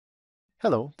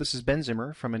Hello, this is Ben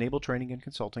Zimmer from Enable Training and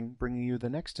Consulting, bringing you the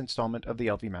next installment of the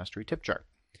LV Mastery Tip Jar.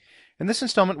 In this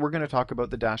installment, we're going to talk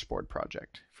about the Dashboard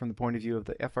project from the point of view of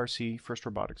the FRC FIRST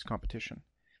Robotics Competition.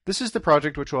 This is the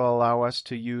project which will allow us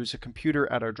to use a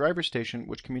computer at our driver station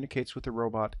which communicates with the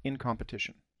robot in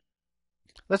competition.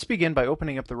 Let's begin by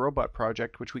opening up the robot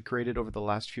project which we created over the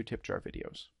last few tip jar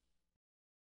videos.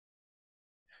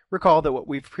 Recall that what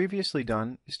we've previously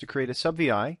done is to create a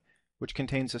sub-VI which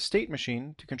contains a state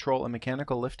machine to control a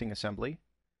mechanical lifting assembly.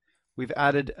 We've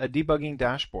added a debugging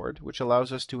dashboard which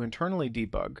allows us to internally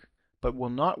debug but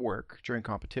will not work during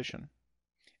competition.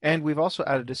 And we've also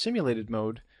added a simulated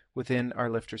mode within our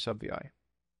lifter sub-VI.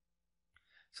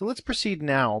 So let's proceed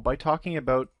now by talking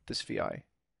about this VI.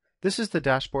 This is the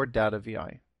Dashboard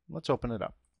Data.vi. Let's open it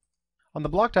up. On the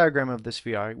block diagram of this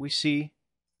VI, we see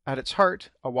at its heart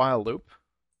a while loop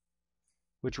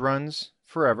which runs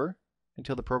forever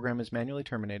until the program is manually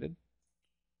terminated,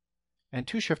 and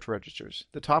two shift registers,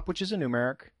 the top which is a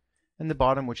numeric and the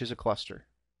bottom which is a cluster.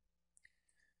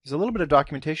 There's a little bit of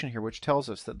documentation here which tells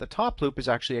us that the top loop is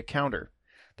actually a counter.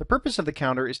 The purpose of the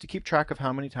counter is to keep track of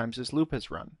how many times this loop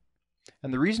has run.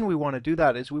 And the reason we want to do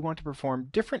that is we want to perform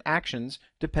different actions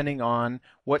depending on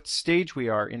what stage we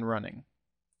are in running.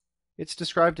 It's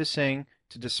described as saying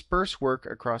to disperse work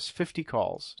across 50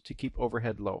 calls to keep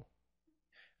overhead low.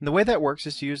 And the way that works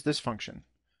is to use this function,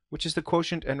 which is the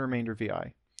quotient and remainder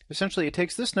VI. Essentially, it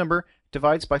takes this number,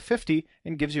 divides by 50,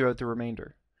 and gives you out the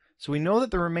remainder. So we know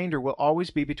that the remainder will always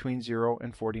be between 0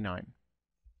 and 49.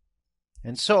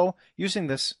 And so, using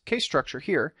this case structure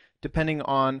here, depending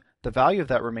on the value of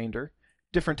that remainder,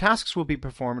 different tasks will be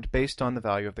performed based on the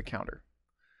value of the counter.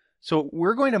 So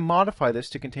we're going to modify this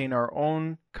to contain our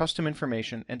own custom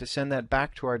information and to send that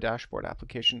back to our dashboard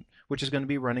application, which is going to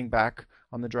be running back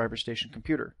on the driver station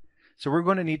computer. So we're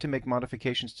going to need to make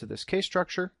modifications to this case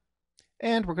structure,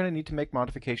 and we're going to need to make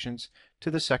modifications to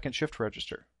the second shift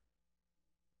register.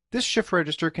 This shift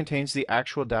register contains the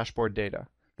actual dashboard data.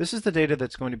 This is the data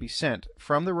that's going to be sent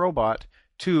from the robot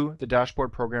to the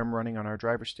dashboard program running on our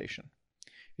driver station.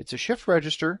 It's a shift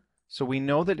register, so we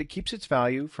know that it keeps its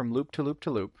value from loop to loop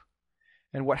to loop.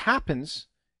 And what happens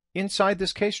inside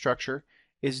this case structure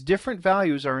is different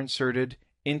values are inserted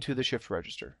into the shift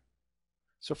register.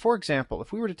 So for example,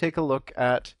 if we were to take a look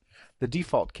at the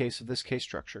default case of this case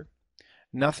structure,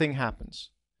 nothing happens.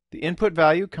 The input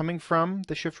value coming from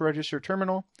the shift register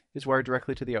terminal is wired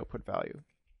directly to the output value.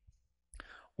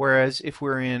 Whereas if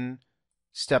we're in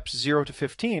steps 0 to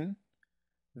 15,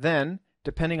 then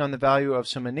depending on the value of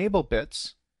some enable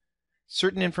bits,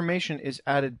 certain information is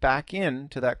added back in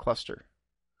to that cluster.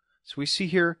 So we see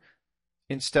here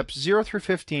in steps 0 through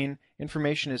 15,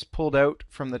 information is pulled out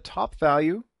from the top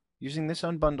value using this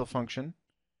unbundle function,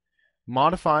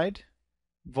 modified,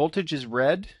 voltage is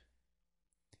read,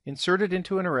 inserted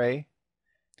into an array,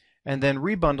 and then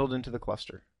rebundled into the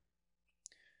cluster.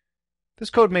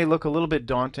 This code may look a little bit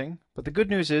daunting, but the good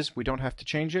news is we don't have to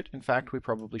change it. In fact, we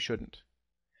probably shouldn't.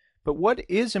 But what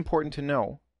is important to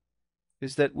know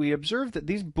is that we observe that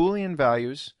these Boolean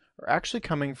values are actually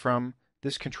coming from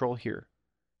this control here.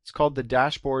 It's called the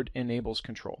Dashboard Enables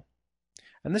control.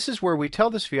 And this is where we tell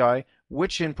this VI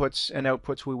which inputs and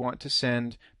outputs we want to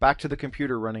send back to the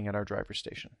computer running at our driver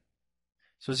station.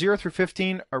 So 0 through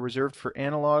 15 are reserved for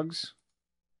analogs.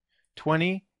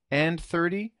 20 and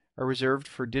 30 are reserved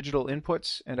for digital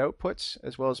inputs and outputs,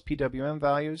 as well as PWM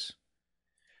values.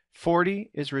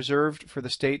 40 is reserved for the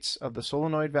states of the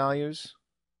solenoid values.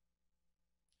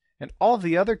 And all of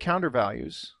the other counter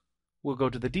values will go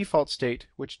to the default state,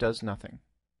 which does nothing.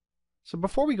 So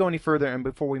before we go any further and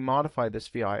before we modify this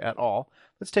VI at all,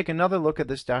 let's take another look at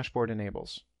this dashboard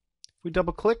enables. If we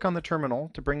double click on the terminal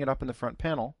to bring it up in the front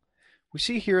panel, we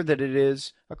see here that it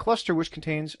is a cluster which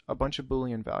contains a bunch of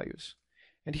Boolean values.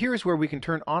 And here is where we can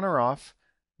turn on or off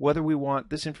whether we want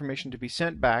this information to be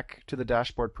sent back to the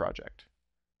dashboard project.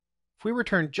 If we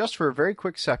return just for a very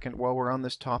quick second while we're on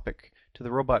this topic to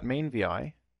the robot main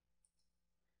VI,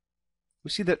 we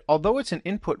see that although it's an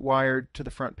input wired to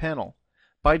the front panel,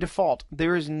 by default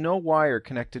there is no wire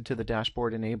connected to the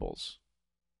dashboard enables.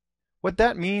 What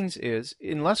that means is,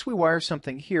 unless we wire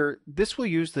something here, this will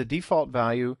use the default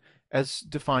value as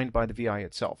defined by the VI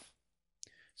itself.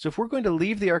 So if we're going to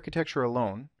leave the architecture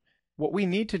alone, what we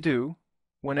need to do,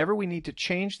 whenever we need to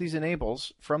change these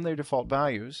enables from their default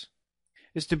values,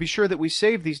 is to be sure that we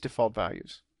save these default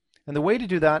values. And the way to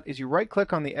do that is you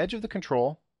right-click on the edge of the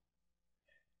control,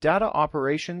 Data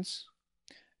Operations,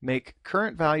 make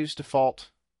current values default,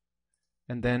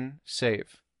 and then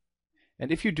save.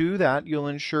 And if you do that, you'll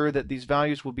ensure that these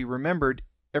values will be remembered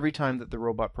every time that the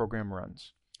robot program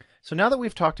runs. So now that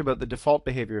we've talked about the default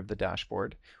behavior of the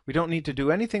dashboard, we don't need to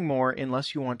do anything more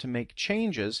unless you want to make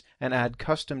changes and add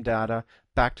custom data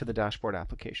back to the dashboard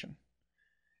application.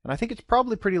 And I think it's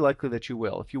probably pretty likely that you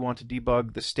will. If you want to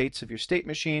debug the states of your state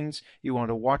machines, you want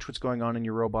to watch what's going on in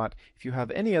your robot, if you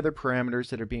have any other parameters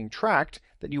that are being tracked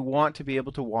that you want to be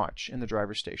able to watch in the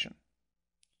driver station.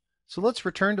 So let's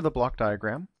return to the block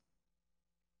diagram.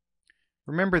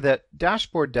 Remember that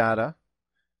dashboard data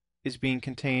is being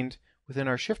contained within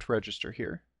our shift register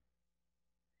here.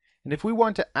 And if we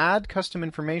want to add custom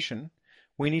information,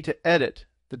 we need to edit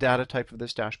the data type of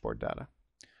this dashboard data.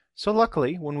 So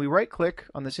luckily, when we right-click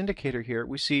on this indicator here,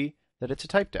 we see that it's a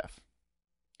typedef.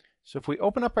 So if we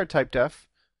open up our typedef,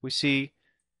 we see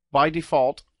by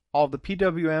default all the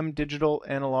PWM, digital,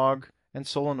 analog, and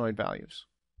solenoid values.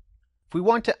 If we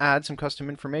want to add some custom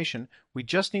information, we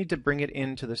just need to bring it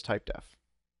into this typedef.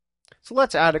 So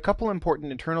let's add a couple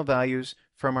important internal values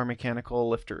from our mechanical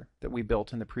lifter that we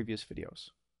built in the previous videos.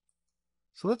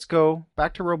 So let's go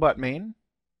back to robot main,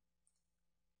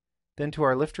 then to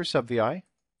our lifter sub-VI.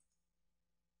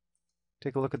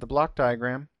 Take a look at the block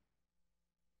diagram.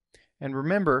 And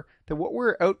remember that what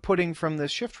we're outputting from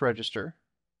this shift register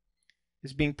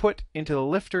is being put into the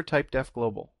lifter typedef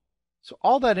global. So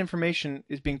all that information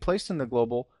is being placed in the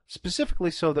global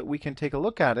specifically so that we can take a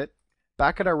look at it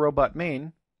back at our robot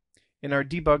main in our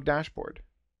debug dashboard.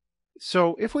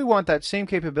 So if we want that same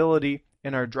capability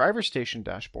in our driver station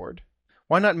dashboard,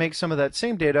 why not make some of that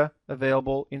same data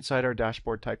available inside our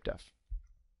dashboard typedef?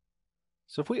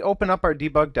 So if we open up our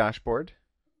debug dashboard,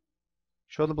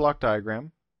 show the block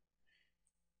diagram,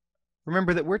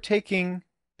 remember that we're taking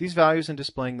these values and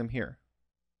displaying them here.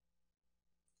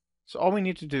 So all we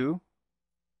need to do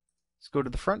is go to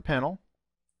the front panel,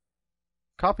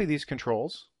 copy these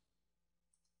controls,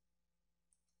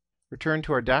 return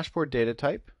to our dashboard data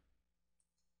type,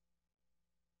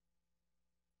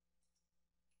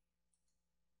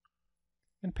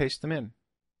 and paste them in.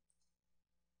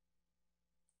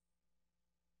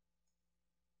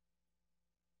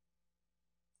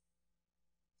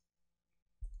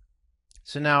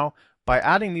 So now, by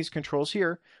adding these controls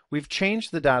here, we've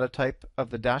changed the data type of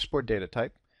the dashboard data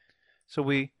type. So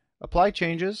we apply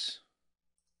changes,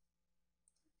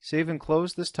 save and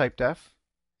close this typedef,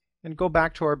 and go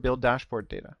back to our build dashboard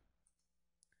data.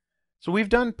 So we've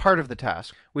done part of the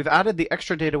task. We've added the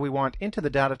extra data we want into the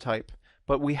data type,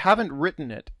 but we haven't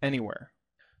written it anywhere.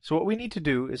 So what we need to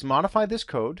do is modify this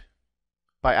code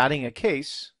by adding a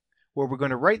case where we're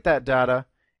going to write that data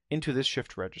into this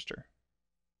shift register.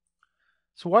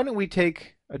 So why don't we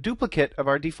take a duplicate of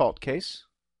our default case,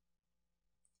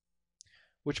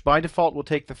 which by default will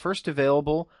take the first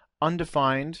available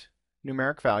undefined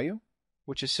numeric value,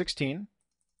 which is 16.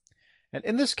 And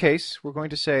in this case, we're going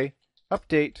to say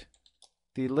update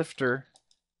the lifter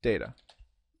data.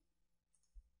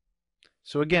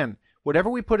 So again, whatever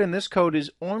we put in this code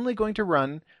is only going to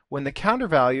run when the counter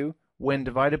value, when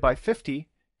divided by 50,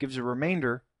 gives a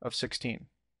remainder of 16.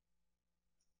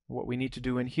 What we need to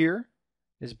do in here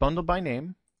is bundle by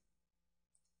name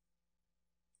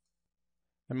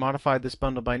and modify this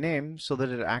bundle by name so that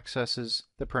it accesses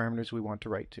the parameters we want to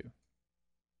write to.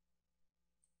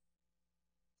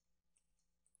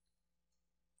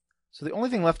 So the only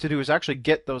thing left to do is actually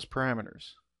get those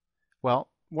parameters. Well,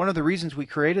 one of the reasons we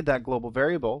created that global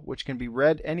variable, which can be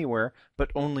read anywhere but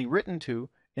only written to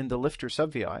in the lifter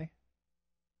sub-VI,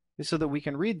 is so that we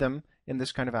can read them in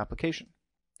this kind of application.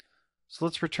 So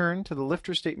let's return to the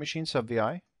lifter state machine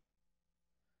sub-VI,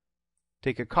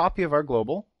 take a copy of our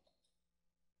global,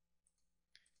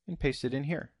 and paste it in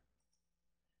here.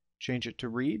 Change it to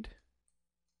read,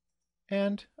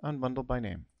 and unbundle by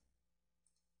name.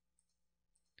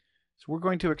 So we're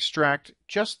going to extract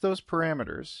just those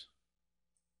parameters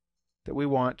that we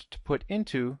want to put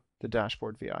into the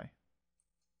dashboard VI.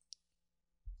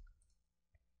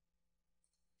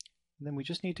 And then we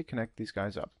just need to connect these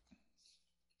guys up.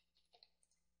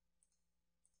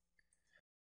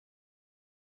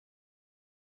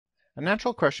 A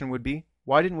natural question would be,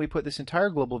 why didn't we put this entire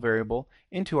global variable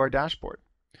into our dashboard?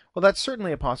 Well, that's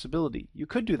certainly a possibility. You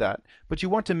could do that, but you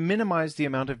want to minimize the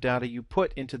amount of data you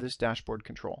put into this dashboard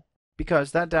control,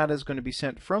 because that data is going to be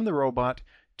sent from the robot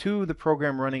to the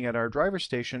program running at our driver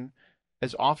station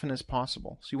as often as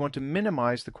possible. So you want to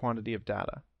minimize the quantity of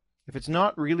data. If it's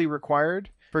not really required,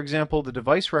 for example, the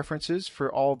device references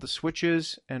for all the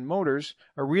switches and motors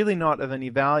are really not of any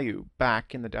value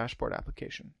back in the dashboard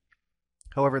application.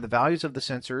 However, the values of the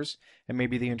sensors and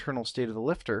maybe the internal state of the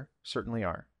lifter certainly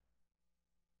are.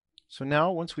 So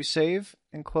now, once we save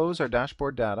and close our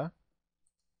dashboard data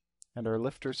and our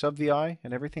lifter sub-VI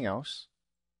and everything else,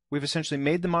 we've essentially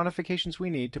made the modifications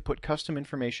we need to put custom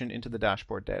information into the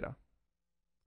dashboard data.